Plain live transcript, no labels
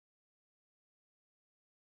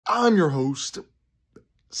I'm your host,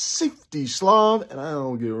 Safety Slav, and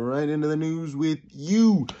I'll get right into the news with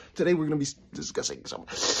you. Today we're going to be discussing some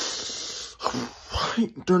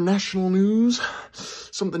international news.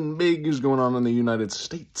 Something big is going on in the United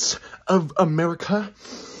States of America.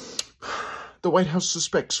 The White House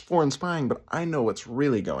suspects foreign spying, but I know what's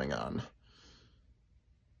really going on.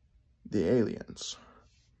 The aliens.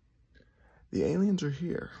 The aliens are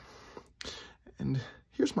here. And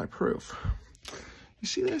here's my proof. You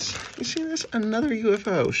see this? You see this? Another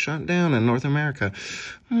UFO shot down in North America.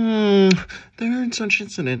 There ain't such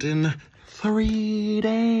incident in 3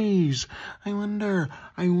 days. I wonder,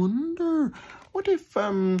 what if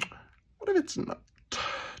it's not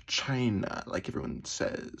China, like everyone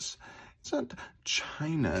says? It's not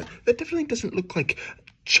China. That definitely doesn't look like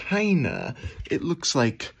China. It looks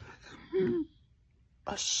like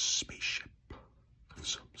a spaceship of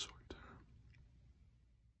some sort.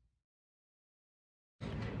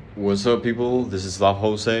 What's up, people? This is Slav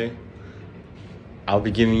Jose. I'll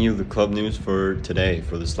be giving you the club news for today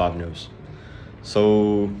for the Slav news.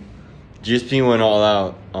 So, GSP went all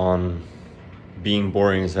out on being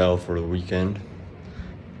boring as hell for the weekend.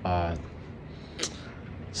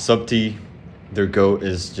 Subti, their GOAT,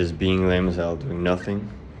 is just being lame as hell, doing nothing.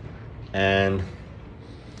 And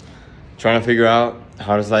trying to figure out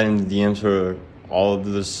how to slide in the DMs for all of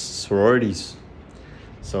the sororities.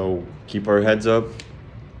 So, keep our heads up.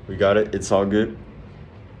 We got it. It's all good.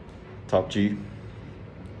 Top G.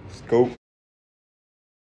 Let's go.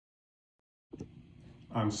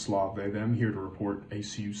 I'm Slav L. I'm here to report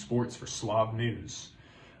ACU sports for Slav News.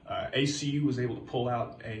 ACU was able to pull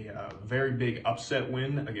out a very big upset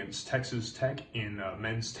win against Texas Tech in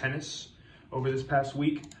men's tennis over this past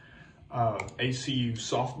week. ACU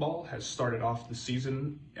softball has started off the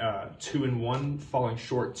season 2-1, falling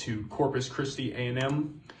short to Corpus Christi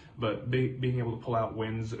A&M, but being able to pull out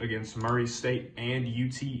wins against Murray State and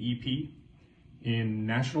UTEP. In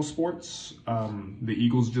national sports, the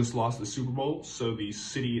Eagles just lost the Super Bowl, so the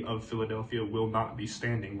city of Philadelphia will not be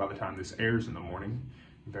standing by the time this airs in the morning.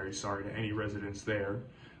 I'm very sorry to any residents there,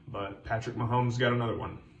 but Patrick Mahomes got another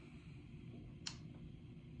one.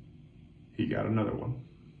 He got another one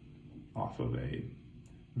off of a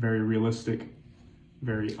very realistic,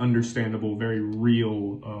 very understandable, very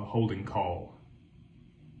real holding call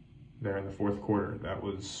there in the fourth quarter. That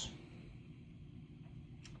was...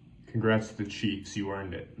 Congrats to the Chiefs, you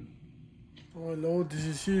earned it. Hello, this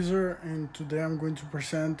is Caesar, and today I'm going to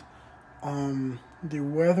present the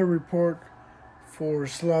weather report for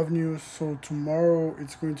Slav News. So tomorrow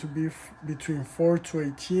it's going to be between 4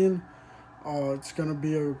 to 18. It's going to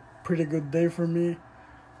be a pretty good day for me.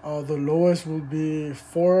 The lowest will be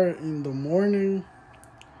 4 in the morning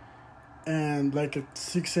and like at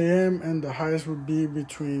 6 a.m. and the highest will be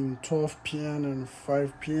between 12 p.m. and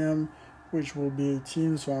 5 p.m. which will be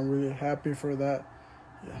 18, so I'm really happy for that.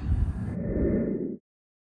 Yeah.